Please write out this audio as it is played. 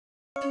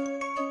Further,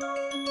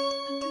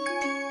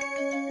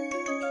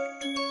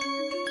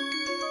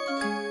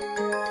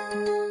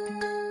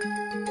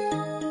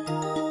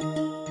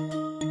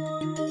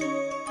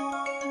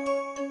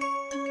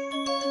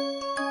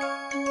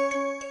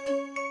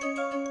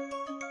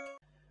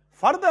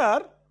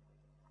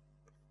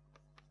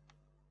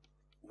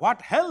 what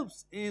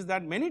helps is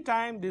that many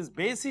times this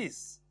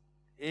basis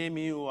A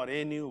mu or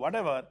A nu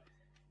whatever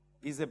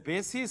is a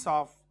basis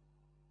of,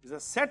 is a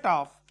set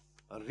of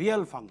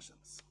real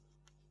functions,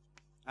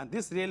 and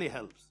this really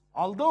helps.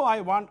 Although I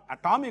want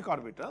atomic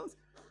orbitals,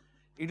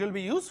 it will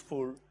be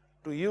useful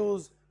to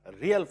use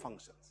real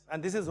functions,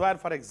 and this is where,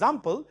 for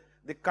example,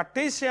 the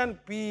Cartesian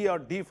P or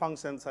D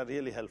functions are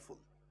really helpful.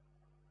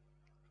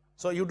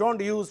 So you do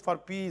not use for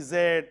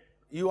Pz,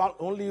 you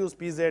only use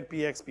Pz,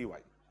 Px, Py,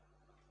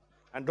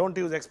 and do not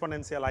use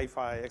exponential I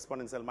phi,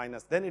 exponential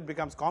minus, then it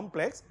becomes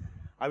complex.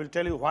 I will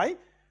tell you why,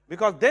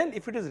 because then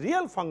if it is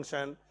real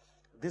function,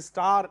 this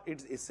star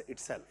is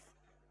itself,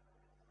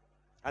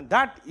 and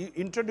that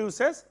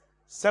introduces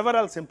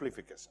several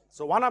simplifications.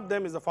 So one of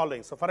them is the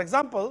following. So for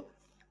example,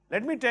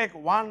 let me take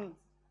one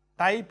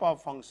type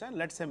of function,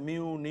 let us say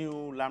mu,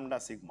 nu, lambda,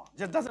 sigma,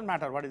 just does not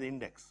matter what is the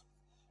index.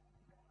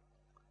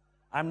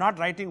 I am not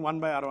writing 1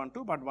 by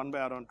R12, but 1 by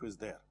R12 is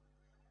there.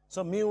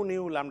 So mu,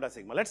 nu, lambda,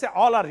 sigma, let us say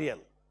all are real.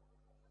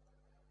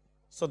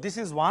 So this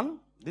is 1,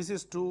 this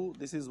is 2,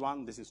 this is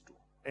 1, this is 2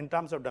 in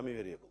terms of dummy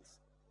variables.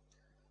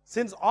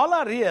 Since all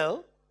are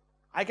real,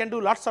 I can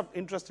do lots of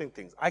interesting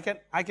things. I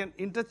can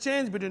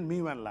interchange between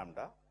mu and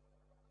lambda,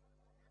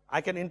 I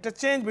can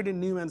interchange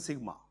between nu and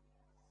sigma,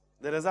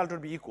 the result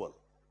would be equal.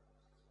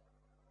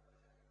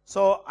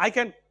 So I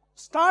can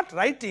start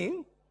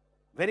writing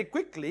very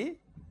quickly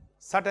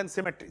certain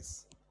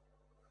symmetries,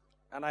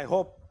 and I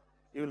hope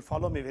you will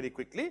follow me very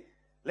quickly.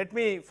 Let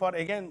me, for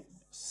again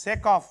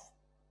sake of,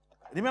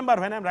 remember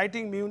when I am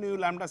writing mu, nu,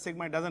 lambda,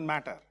 sigma, it does not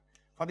matter.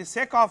 For the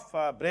sake of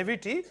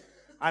brevity,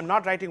 I am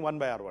not writing 1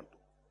 by R12,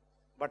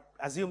 but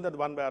assume that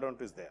 1 by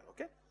R12 is there.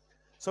 Okay.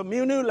 So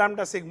mu, nu,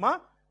 lambda,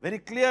 sigma very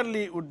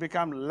clearly would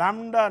become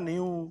lambda,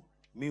 nu,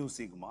 mu,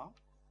 sigma.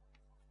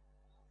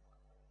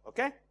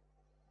 Okay.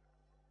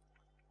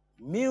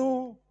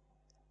 Mu,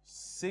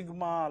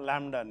 sigma,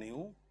 lambda,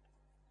 nu.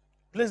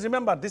 Please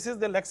remember, this is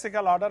the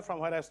lexical order from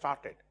where I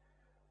started,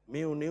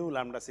 mu, nu,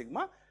 lambda,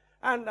 sigma,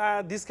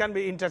 and this can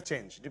be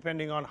interchanged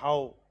depending on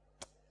how,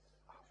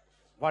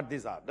 what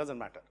these are, does not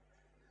matter.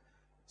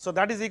 So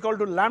that is equal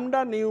to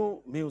lambda, nu,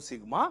 mu,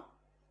 sigma,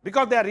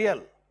 because they are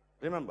real,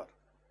 remember,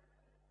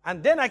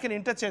 and then I can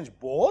interchange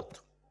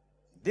both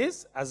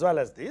this as well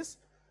as this.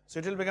 So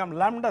it will become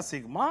lambda,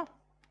 sigma,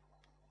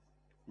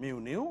 mu,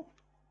 nu,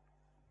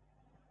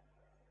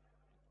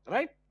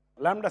 right,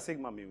 lambda,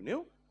 sigma, mu,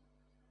 nu.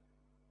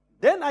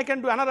 Then I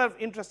can do another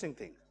interesting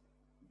thing.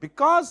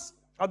 Because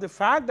of the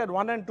fact that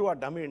 1 and 2 are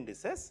dummy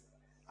indices,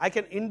 I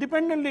can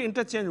independently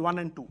interchange 1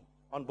 and 2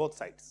 on both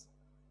sides,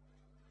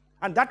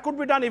 and that could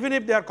be done even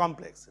if they are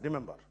complex,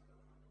 remember.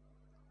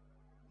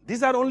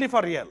 These are only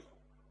for real,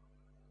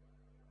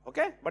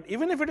 okay? But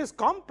even if it is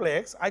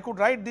complex, I could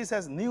write this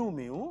as nu,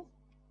 mu,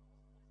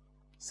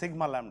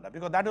 sigma, lambda,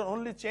 because that will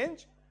only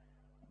change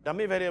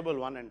dummy variable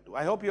 1 and 2.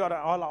 I hope you are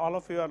all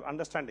of you are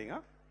understanding.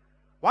 Huh?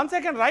 Once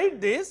I can write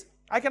this,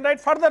 I can write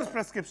further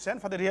prescription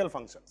for the real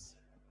functions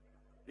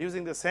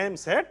using the same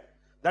set.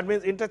 That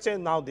means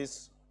interchange now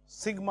this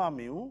sigma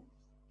mu,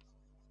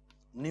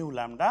 nu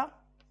lambda,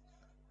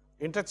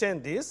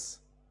 interchange this.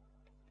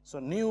 So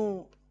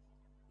nu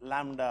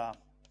lambda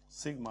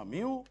sigma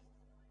mu,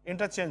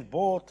 interchange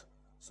both.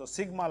 So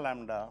sigma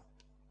lambda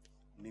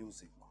nu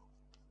sigma,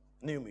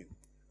 nu mu,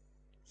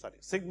 sorry,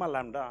 sigma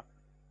lambda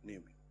nu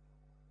mu.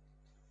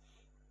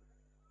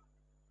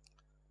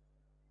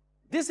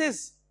 This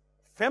is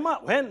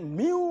when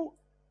mu,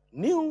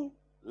 nu,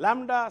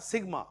 lambda,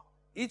 sigma,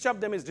 each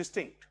of them is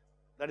distinct,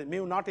 that is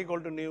mu not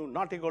equal to nu,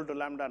 not equal to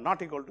lambda,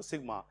 not equal to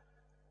sigma,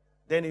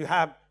 then you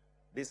have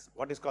this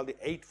what is called the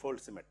 8-fold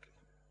symmetry.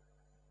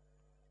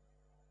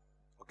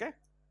 Okay?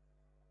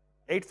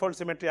 8-fold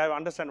symmetry, I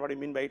understand what you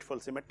mean by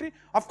 8-fold symmetry.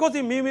 Of course,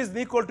 if mu is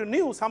equal to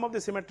nu, some of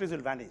the symmetries will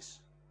vanish,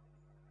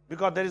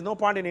 because there is no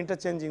point in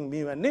interchanging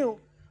mu and nu.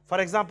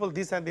 For example,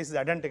 this and this is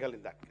identical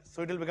in that case,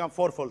 so it will become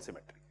 4-fold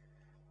symmetry.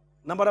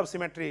 Number of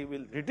symmetry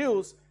will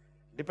reduce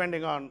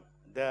depending on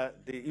the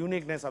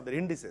uniqueness of the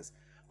indices,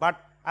 but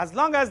as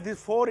long as these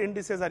 4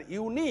 indices are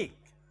unique,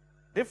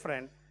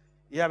 different,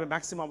 you have a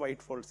maximum of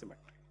 8-fold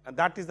symmetry, and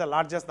that is the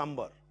largest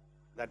number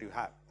that you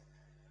have.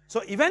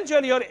 So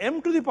eventually your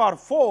m to the power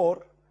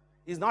 4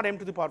 is not m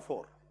to the power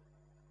 4,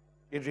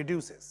 it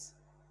reduces.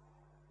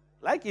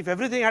 Like if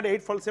everything had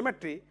 8-fold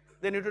symmetry,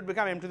 then it would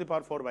become m to the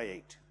power 4 by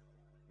 8,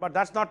 but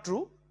that is not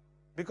true,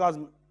 because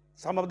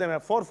some of them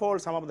have 4-fold,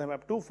 some of them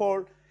have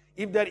 2-fold.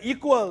 If they are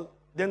equal,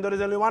 then there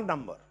is only one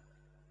number,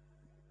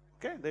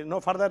 okay, there is no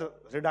further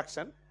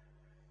reduction.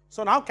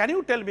 So now can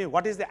you tell me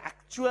what is the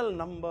actual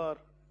number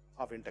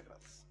of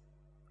integrals,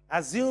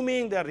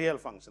 assuming they are real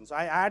functions? So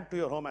I add to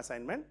your home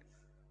assignment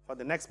for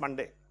the next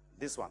Monday,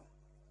 this one,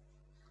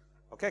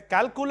 okay,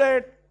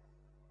 calculate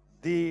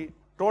the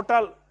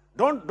total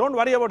Don't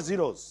worry about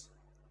zeros.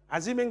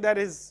 Assuming there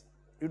is,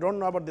 you don't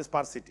know about this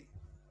sparsity,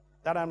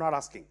 that I am not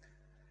asking.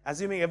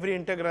 Assuming every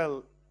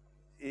integral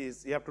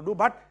is you have to do,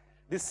 but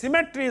the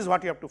symmetry is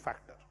what you have to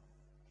factor.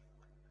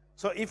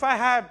 So if I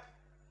have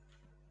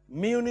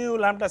mu nu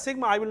lambda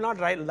sigma, I will not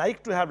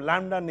like to have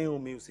lambda nu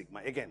mu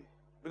sigma again,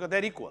 because they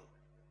are equal.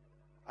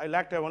 I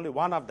like to have only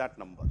one of that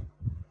number.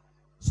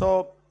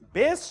 So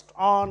based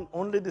on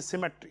only the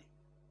symmetry,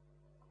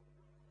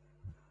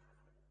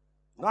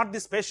 not the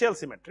spatial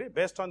symmetry,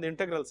 based on the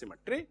integral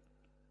symmetry.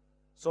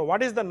 So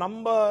what is the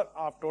number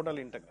of total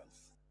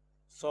integrals?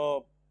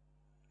 So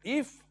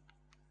if,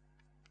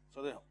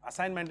 so the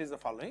assignment is the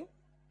following.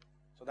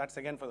 So that's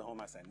again for the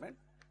home assignment.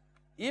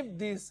 If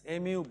this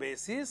mu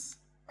basis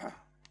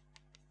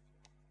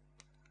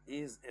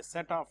is a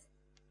set of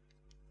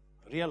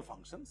real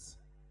functions,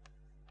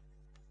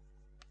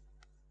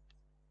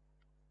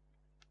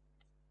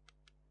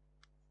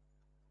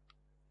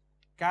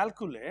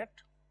 calculate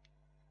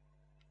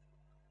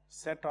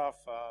set of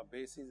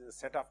basis is a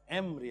set of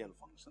m real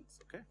functions,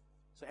 okay.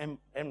 So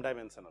m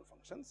dimensional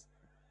functions.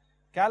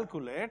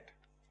 Calculate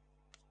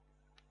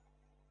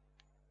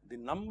the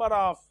number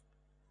of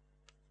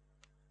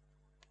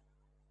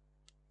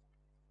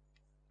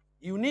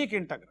unique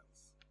integrals.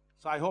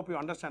 So I hope you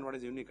understand what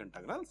is unique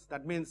integrals.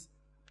 That means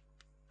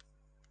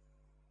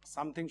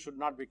something should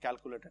not be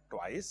calculated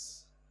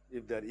twice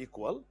if they are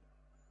equal.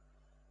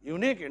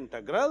 Unique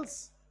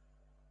integrals,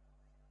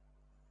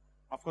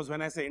 of course,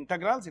 when I say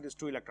integrals, it is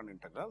 2 electron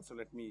integrals. So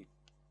let me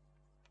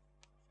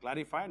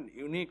clarify,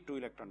 unique 2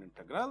 electron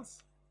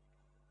integrals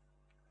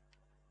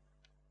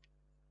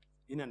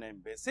in an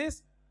M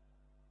basis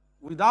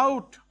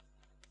without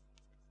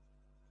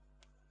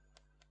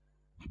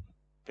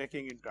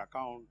taking into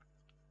account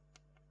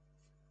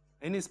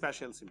any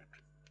spatial symmetry.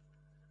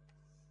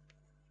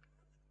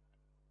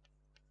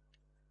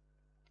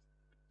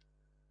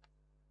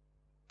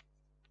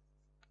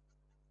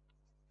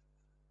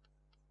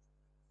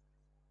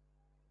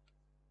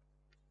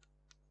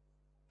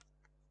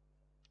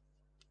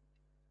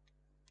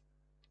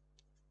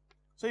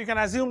 So you can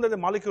assume that the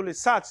molecule is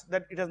such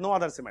that it has no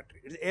other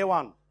symmetry. It is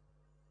A1.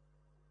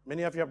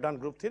 Many of you have done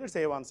group theory, it's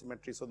A1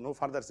 symmetry, so no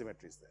further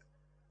symmetry is there.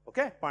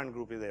 Okay, point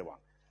group is A1.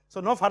 So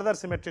no further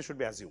symmetry should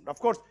be assumed. Of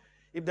course,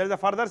 if there is a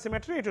further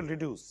symmetry, it will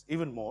reduce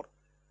even more.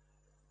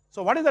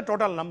 So what is the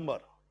total number?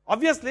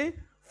 Obviously,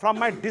 from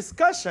my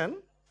discussion,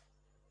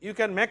 you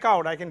can make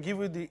out, I can give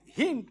you the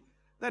hint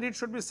that it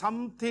should be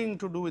something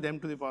to do with m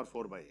to the power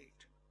 4 by 8.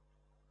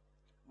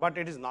 But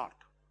it is not.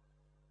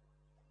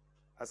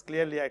 As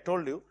clearly I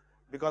told you,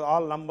 because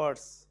all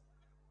numbers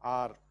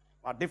are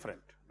different,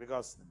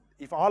 because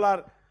if all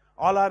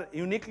are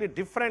uniquely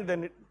different,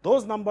 then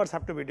those numbers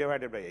have to be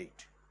divided by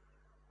 8,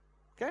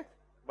 okay,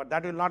 but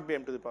that will not be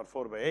m to the power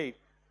 4 by 8.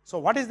 So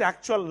what is the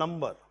actual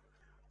number?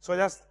 So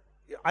just,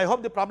 I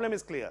hope the problem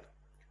is clear.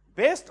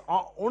 Based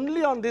on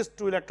only on this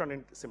 2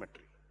 electron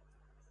symmetry,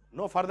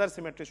 no further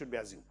symmetry should be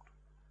assumed.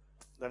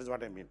 That is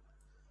what I mean.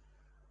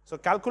 So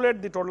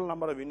calculate the total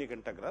number of unique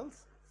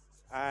integrals,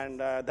 and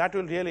that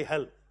will really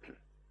help.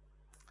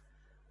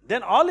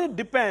 Then all it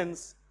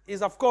depends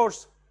is, of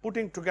course,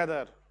 putting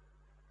together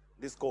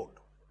this code,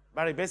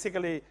 by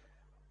basically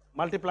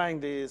multiplying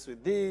this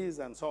with these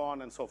and so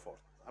on and so forth.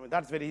 I mean,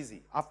 that's very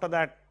easy. After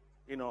that,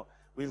 you know,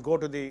 we'll go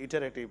to the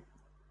iterative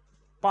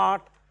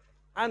part,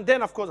 and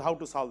then of course how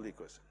to solve the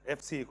equation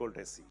Fc equal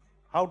to Sc,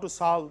 how to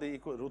solve the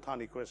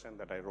Ruthan equation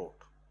that I wrote.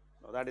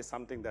 Now that is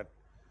something that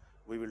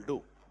we will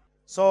do.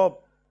 So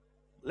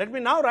let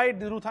me now write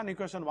the Ruthan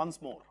equation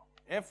once more.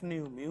 F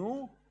nu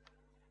mu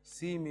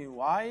C mu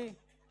y.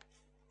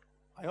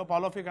 I hope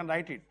all of you can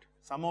write it.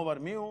 Sum over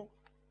mu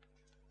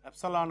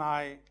epsilon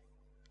I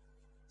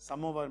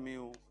sum over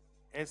mu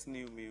S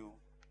nu mu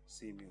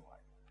C mu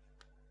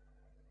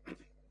y.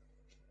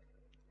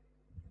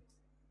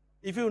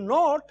 If you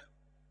note,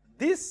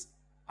 this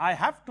I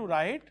have to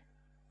write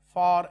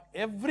for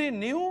every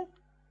nu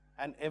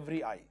and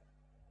every I,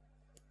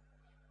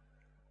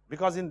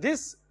 because in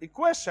this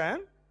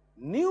equation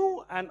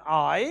nu and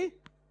I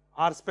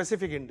are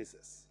specific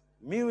indices.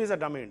 Mu is a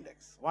dummy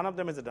index, one of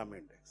them is a dummy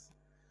index.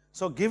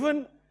 So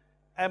given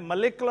a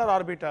molecular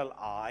orbital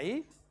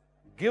I,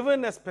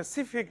 given a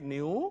specific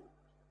nu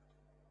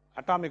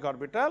atomic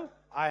orbital,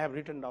 I have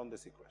written down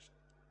this equation.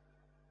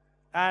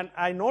 And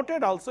I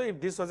noted also, if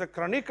this was a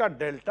Kronecker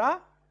delta,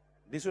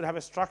 this would have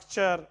a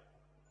structure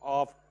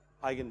of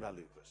eigenvalue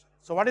equation.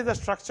 So what is the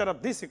structure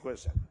of this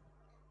equation?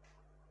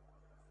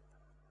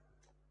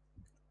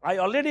 I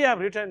already have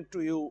written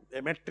to you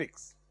a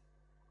matrix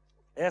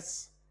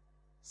S,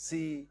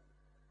 C.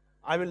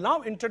 I will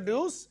now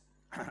introduce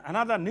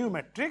another new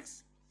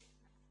matrix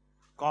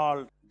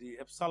called the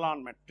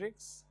epsilon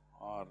matrix,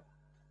 or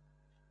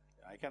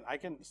I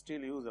can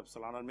still use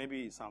epsilon or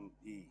maybe some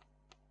E,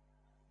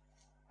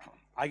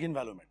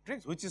 eigenvalue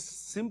matrix, which is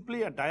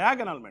simply a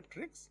diagonal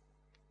matrix,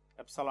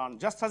 epsilon,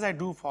 just as I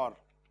do for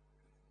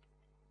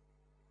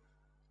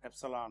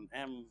epsilon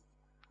m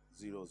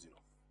 0 0.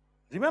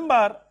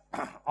 Remember,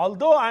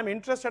 although I am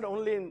interested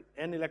only in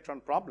n electron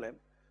problem,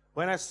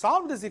 when I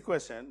solve this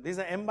equation, this is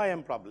an m by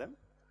m problem.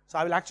 So,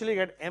 I will actually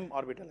get m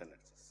orbital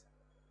energies,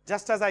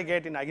 just as I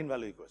get in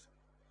eigenvalue equation.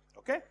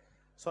 Okay?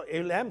 So,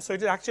 it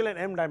is actually an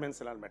m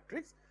dimensional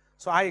matrix.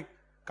 So, I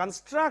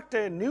construct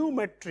a new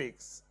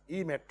matrix,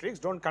 E matrix,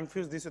 do not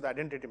confuse this with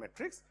identity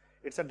matrix.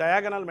 It is a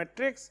diagonal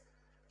matrix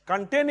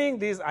containing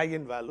these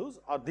eigenvalues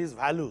or these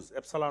values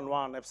epsilon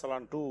 1,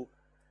 epsilon 2,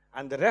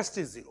 and the rest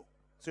is 0.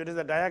 So, it is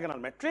a diagonal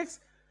matrix.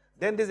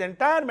 Then this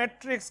entire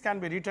matrix can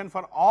be written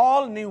for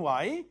all nu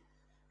I,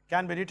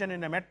 can be written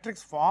in a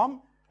matrix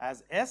form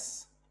as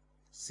S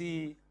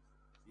C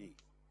E.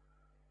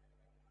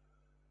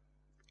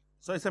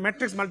 So, it is a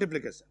matrix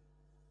multiplication.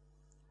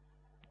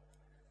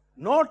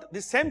 Note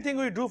the same thing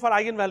we do for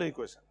eigenvalue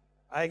equation.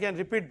 I again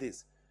repeat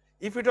this.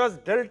 If it was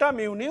delta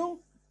mu nu,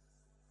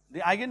 the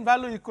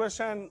eigenvalue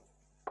equation,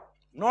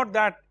 note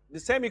that the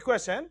same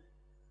equation,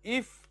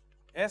 if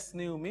S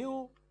nu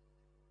mu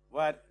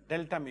were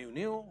delta mu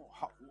nu,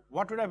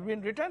 what would have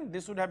been written?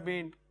 This would have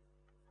been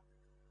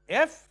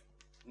F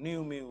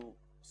nu mu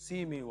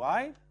C mu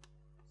I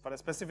for a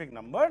specific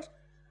numbers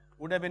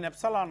would have been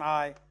epsilon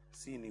I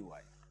C nu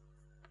I.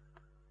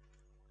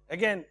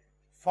 Again,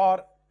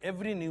 for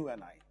every nu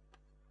and I.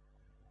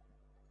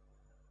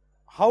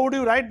 How would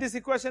you write this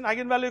equation,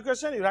 eigenvalue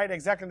equation? You write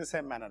exactly in the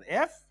same manner.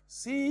 F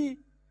C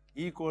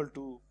equal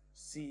to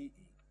C E.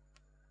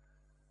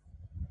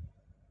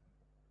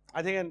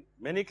 I think in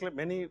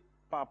many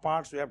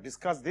parts we have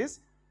discussed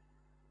this.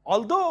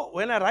 Although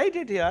when I write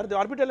it here, the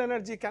orbital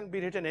energy can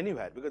be written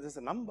anywhere because it is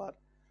a number.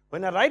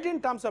 When I write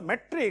in terms of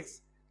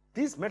matrix,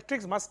 this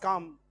matrix must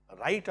come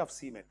right of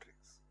C matrix.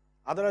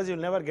 Otherwise, you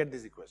will never get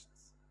these equations.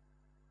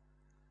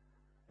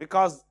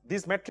 Because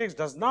this matrix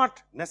does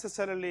not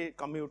necessarily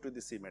commute with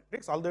the C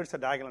matrix, although it is a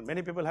diagonal.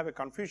 Many people have a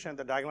confusion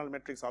that diagonal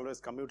matrix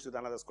always commutes with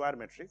another square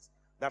matrix.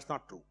 That is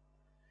not true.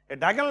 A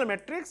diagonal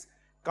matrix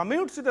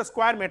commutes with a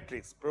square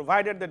matrix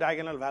provided the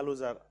diagonal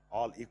values are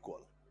all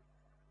equal.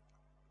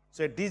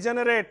 So, a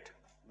degenerate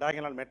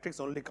diagonal matrix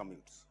only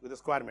commutes with a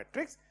square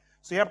matrix.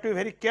 So, you have to be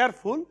very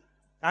careful,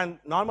 and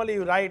normally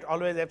you write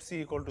always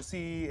FC equal to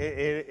C,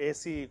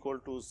 AC equal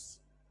to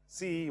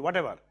C,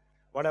 whatever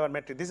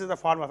matrix. This is the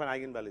form of an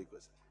eigenvalue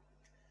equation.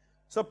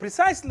 So,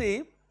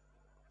 precisely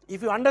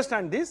if you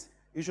understand this,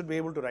 you should be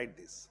able to write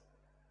this.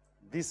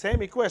 The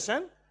same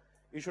equation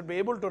you should be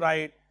able to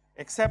write,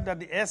 except that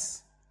the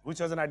S, which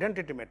was an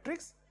identity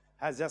matrix,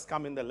 has just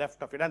come in the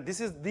left of it, and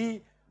this is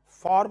the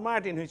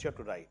format in which you have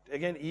to write.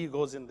 Again, E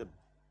goes in the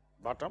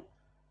bottom,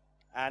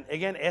 and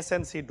again S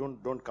and C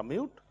don't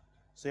commute.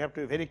 So, you have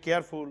to be very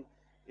careful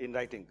in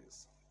writing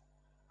this.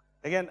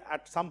 Again,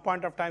 at some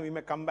point of time we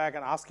may come back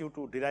and ask you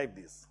to derive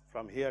this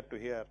from here to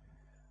here.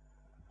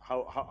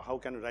 How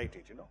can you write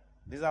it?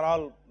 These are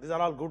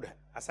all good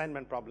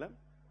assignment problem,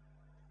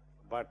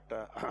 but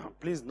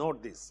please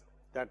note this,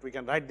 that we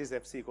can write this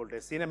FC equal to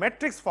SC in a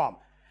matrix form,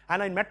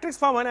 and in matrix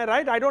form when I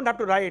write, I don't have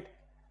to write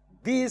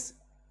these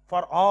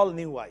for all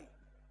nu I.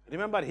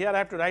 Remember, here I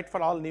have to write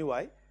for all nu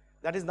I,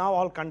 that is now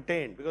all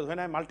contained, because when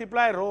I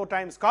multiply row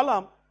times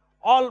column,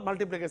 all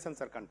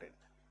multiplications are contained.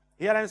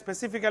 Here I am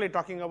specifically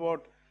talking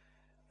about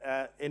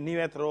a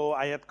nth row,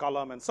 ith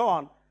column, and so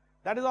on.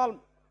 That is all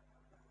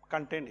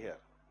contained here,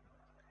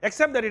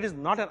 except that it is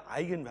not an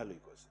eigenvalue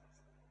equation.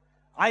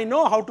 I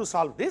know how to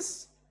solve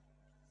this,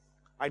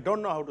 I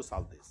don't know how to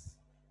solve this.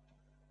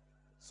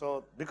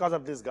 So, because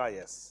of this guy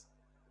S.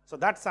 So,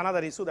 that is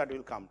another issue that we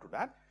will come to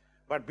that.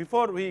 But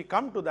before we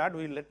come to that,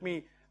 let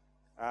me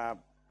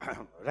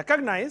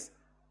recognize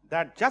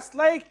that just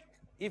like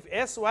if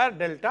S were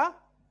delta,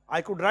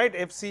 I could write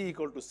FC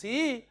equal to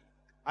CE,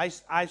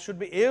 I should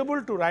be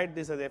able to write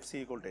this as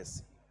FC equal to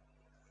SC.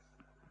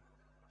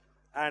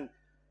 And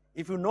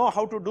if you know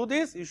how to do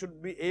this, you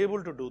should be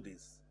able to do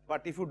this.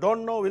 But if you do not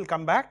know, we will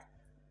come back.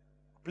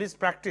 Please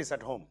practice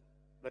at home,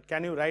 that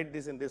can you write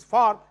this in this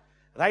form,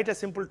 write a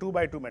simple 2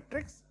 by 2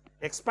 matrix,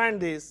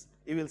 expand this,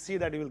 you will see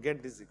that you will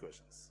get these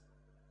equations.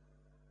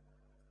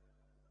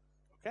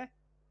 Okay.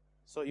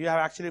 So, you have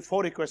actually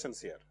 4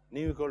 equations here,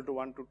 nu equal to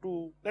 1 to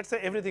 2, let us say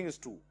everything is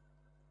 2,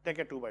 take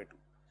a 2 by 2.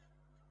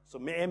 So,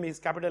 M is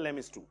capital M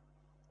is 2,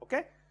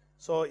 okay.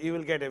 So, you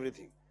will get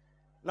everything.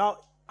 Now,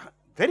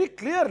 very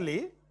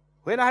clearly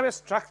when I have a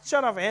structure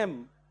of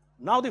M,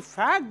 now the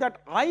fact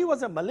that I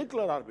was a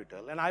molecular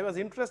orbital and I was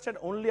interested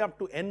only up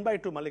to n by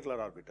 2 molecular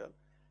orbital,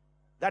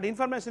 that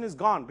information is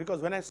gone,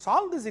 because when I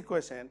solve this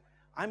equation,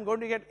 I am going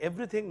to get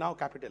everything now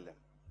capital M.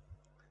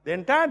 The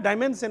entire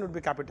dimension would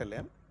be capital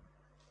M.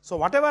 So,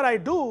 whatever I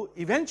do,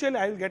 eventually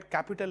I will get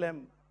capital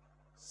M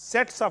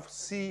sets of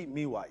C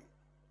mu I,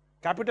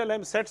 capital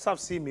M sets of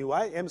C mu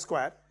I, M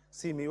square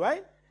C mu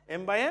I,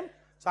 M by M.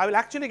 So, I will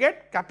actually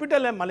get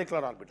capital M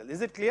molecular orbital.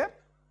 Is it clear?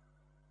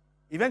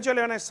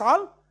 Eventually when I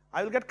solve,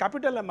 I will get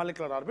capital M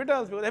molecular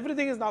orbitals, because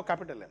everything is now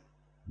capital M,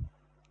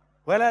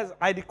 whereas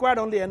I required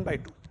only n by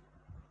 2,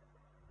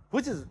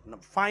 which is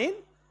fine,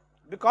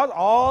 because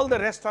all the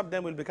rest of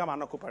them will become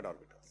unoccupied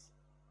orbitals.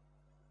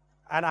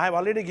 And I have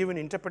already given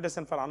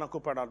interpretation for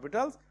unoccupied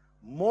orbitals,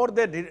 more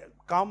they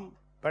come,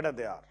 better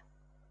they are,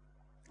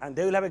 and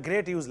they will have a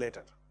great use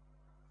later.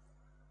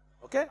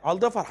 Okay?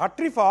 Although for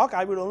Hartree-Fock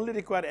I will only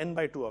require n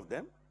by 2 of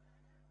them,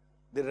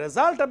 the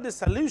result of the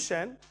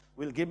solution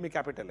will give me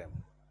capital M.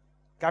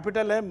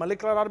 Capital M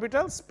molecular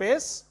orbital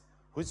space,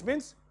 which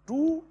means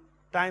 2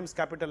 times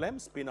capital M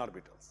spin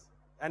orbitals.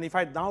 And if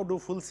I now do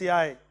full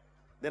CI,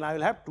 then I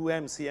will have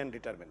 2m Cn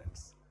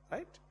determinants,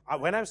 right.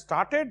 When I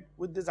started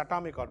with these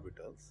atomic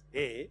orbitals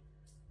A,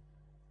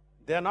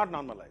 they are not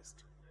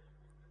normalized.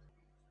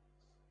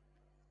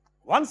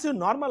 Once you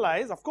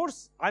normalize, of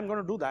course, I am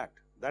going to do that.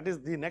 That is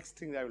the next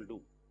thing I will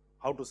do,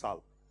 how to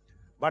solve.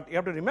 But you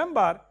have to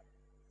remember,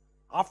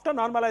 after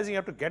normalizing, you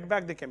have to get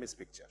back the chemist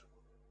picture.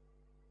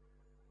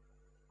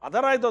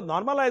 Otherwise, those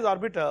normalized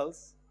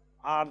orbitals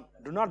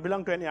do not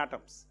belong to any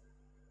atoms.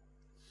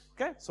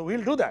 Okay? So, we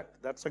will do that.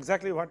 That is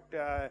exactly what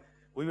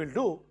we will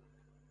do.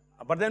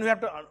 But then we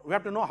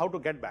have to know how to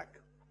get back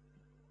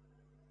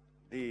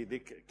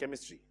the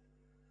chemistry.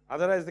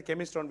 Otherwise, the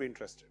chemist won't be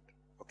interested.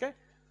 Okay?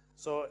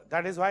 So,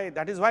 that is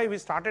why we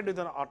started with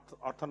an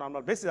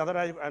orthonormal basis,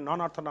 otherwise a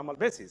non-orthonormal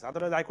basis.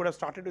 Otherwise, I could have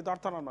started with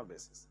orthonormal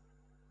basis.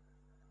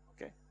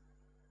 Okay?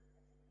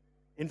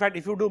 In fact,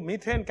 if you do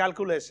methane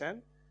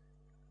calculation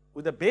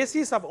with the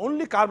basis of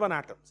only carbon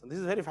atoms, and this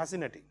is very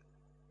fascinating,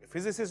 a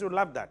physicist would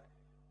love that,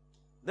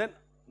 then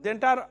the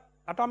entire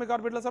atomic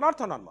orbitals are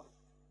orthonormal.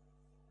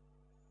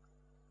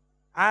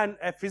 And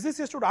a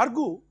physicist would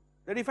argue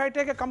that if I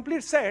take a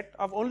complete set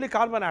of only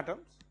carbon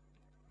atoms,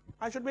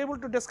 I should be able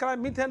to describe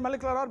methane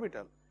molecular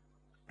orbital.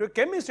 To a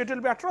chemist, it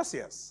will be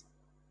atrocious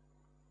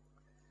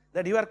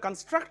that you are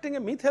constructing a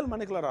methyl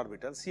molecular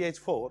orbital,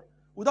 CH4,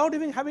 without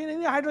even having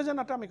any hydrogen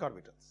atomic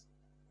orbitals.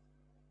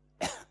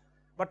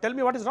 But tell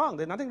me what is wrong?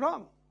 There is nothing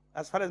wrong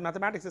as far as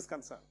mathematics is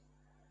concerned.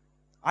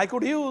 I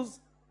could use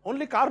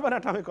only carbon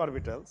atomic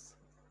orbitals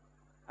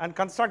and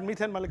construct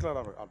methane molecular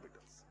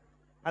orbitals,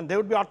 and they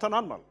would be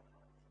orthonormal.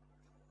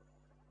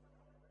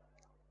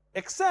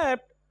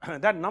 Except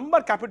that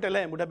number capital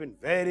M would have been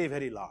very,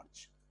 very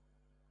large.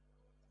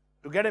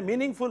 To get a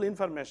meaningful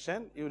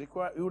information, you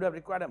would have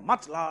required a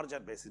much larger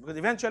basis, because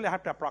eventually I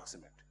have to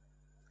approximate.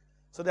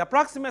 So, the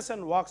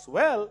approximation works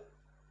well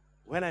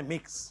when I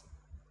mix.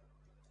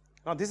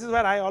 Now, this is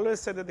where I always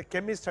say that the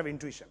chemists have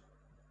intuition.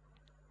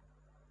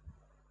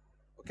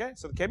 Okay?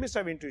 So, the chemists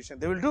have intuition,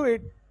 they will do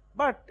it,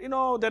 but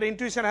their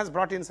intuition has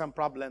brought in some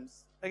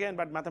problems again,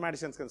 but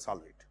mathematicians can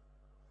solve it.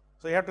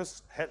 So, you have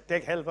to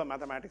take help from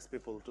mathematics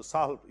people to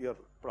solve your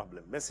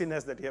problem,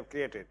 messiness that you have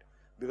created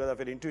because of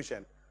your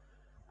intuition,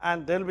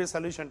 and there will be a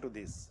solution to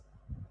this.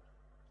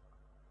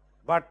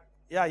 But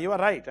yeah, you are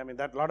right. I mean,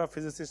 that lot of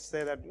physicists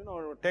say that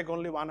take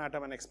only one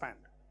atom and expand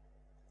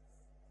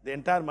the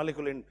entire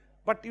molecule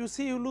but you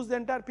see, you lose the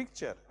entire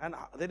picture, and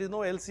there is no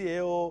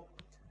LCAO,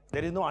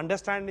 there is no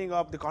understanding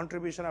of the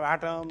contribution of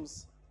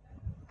atoms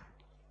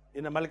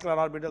in a molecular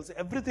orbital. So,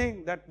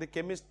 everything that the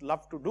chemists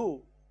love to do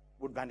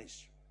would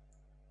vanish.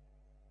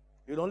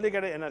 You will only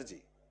get an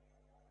energy,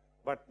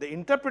 but the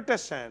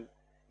interpretation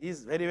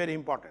is very, very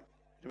important,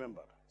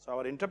 remember. So,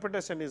 our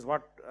interpretation is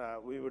what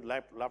we would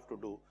love to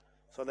do,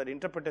 so that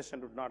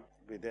interpretation would not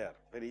be there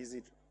very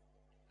easy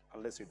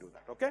unless you do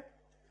that. Okay?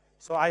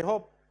 So, I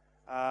hope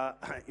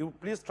you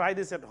please try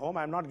this at home.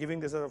 I am not giving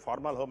this as a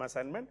formal home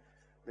assignment.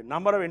 The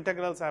number of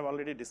integrals I have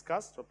already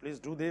discussed, so please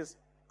do this.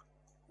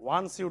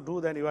 Once you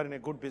do, then you are in a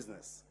good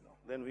business.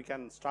 Then we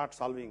can start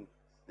solving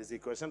this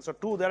equation. So,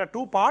 there are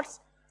two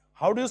parts.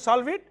 How do you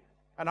solve it?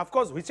 And of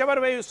course,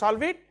 whichever way you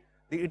solve it,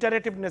 the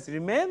iterativeness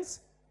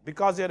remains,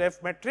 because your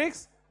F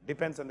matrix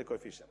depends on the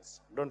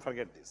coefficients. Do not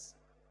forget this.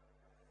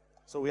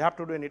 So, we have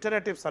to do an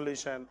iterative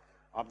solution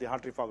of the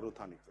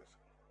Hartree-Fock-Ruth-Hahn equation.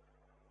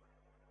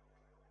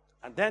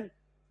 And then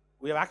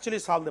we have actually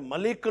solved the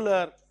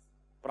molecular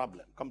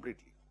problem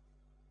completely,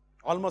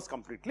 almost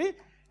completely,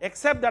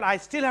 except that I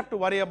still have to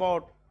worry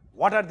about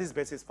what are these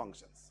basis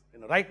functions.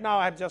 Right now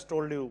I have just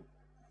told you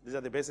these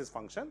are the basis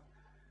function,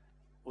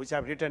 which I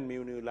have written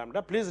mu, nu,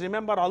 lambda. Please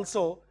remember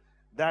also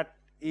that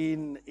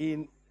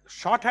in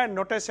shorthand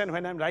notation,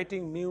 when I am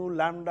writing mu,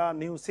 lambda,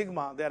 nu,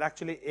 sigma, they are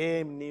actually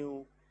a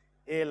nu,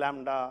 a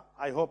lambda.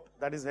 I hope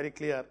that is very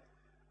clear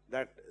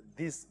that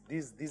these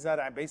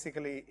are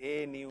basically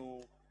a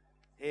nu,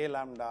 a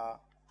lambda,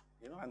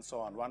 and so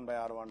on, 1 by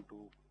r1 to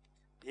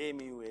a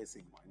mu, a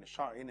sigma.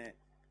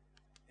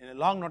 In a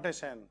long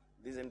notation,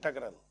 this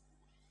integral.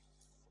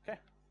 Okay.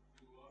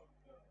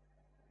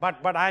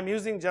 But I am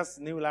using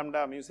just nu,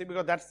 lambda, mu, sigma,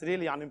 because that is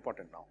really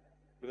unimportant now,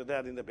 because they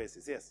are in the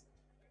basis. Yes.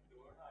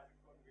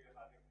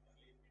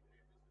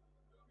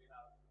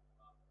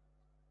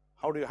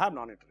 How do you have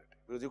non-iterative?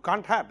 Because you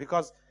can't have,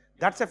 because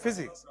that is a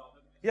physics.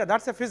 Yeah,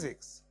 that is a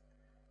physics.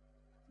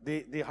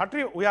 The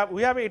Hartree,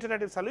 we have an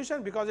iterative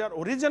solution, because your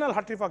original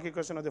Hartree-Fock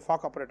equation of the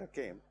Fock operator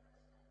came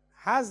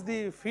has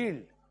the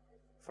field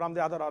from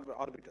the other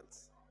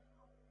orbitals.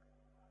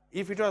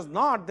 If it was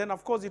not, then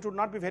of course it would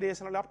not be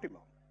variationally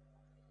optimum.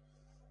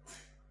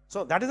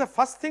 So, that is the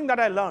first thing that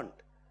I learned,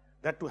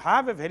 that to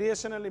have a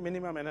variationally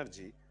minimum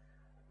energy,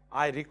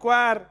 I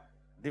require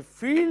the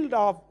field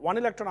of one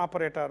electron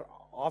operator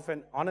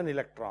on an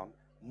electron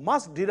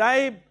must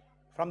derive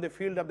from the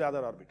field of the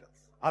other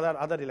orbitals,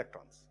 other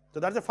electrons. So,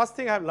 that is the first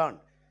thing I have learned.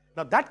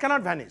 Now that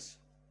cannot vanish.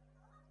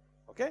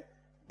 Okay?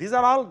 These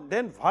are all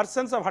then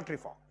versions of Hartree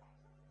Fock.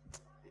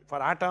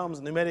 For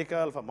atoms,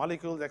 numerical, for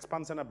molecules,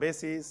 expansion of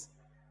bases.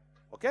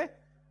 Okay?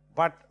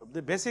 But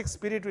the basic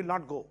spirit will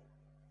not go.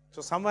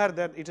 So somewhere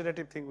that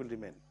iterative thing will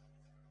remain.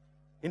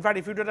 In fact,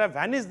 if it would have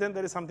vanished, then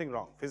there is something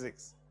wrong,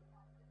 physics.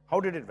 How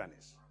did it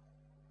vanish?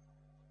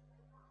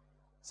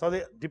 So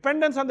the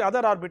dependence on the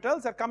other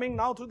orbitals are coming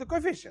now through the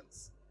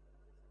coefficients.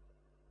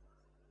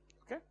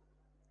 Okay?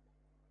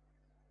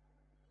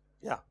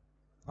 Yeah,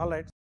 all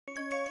right.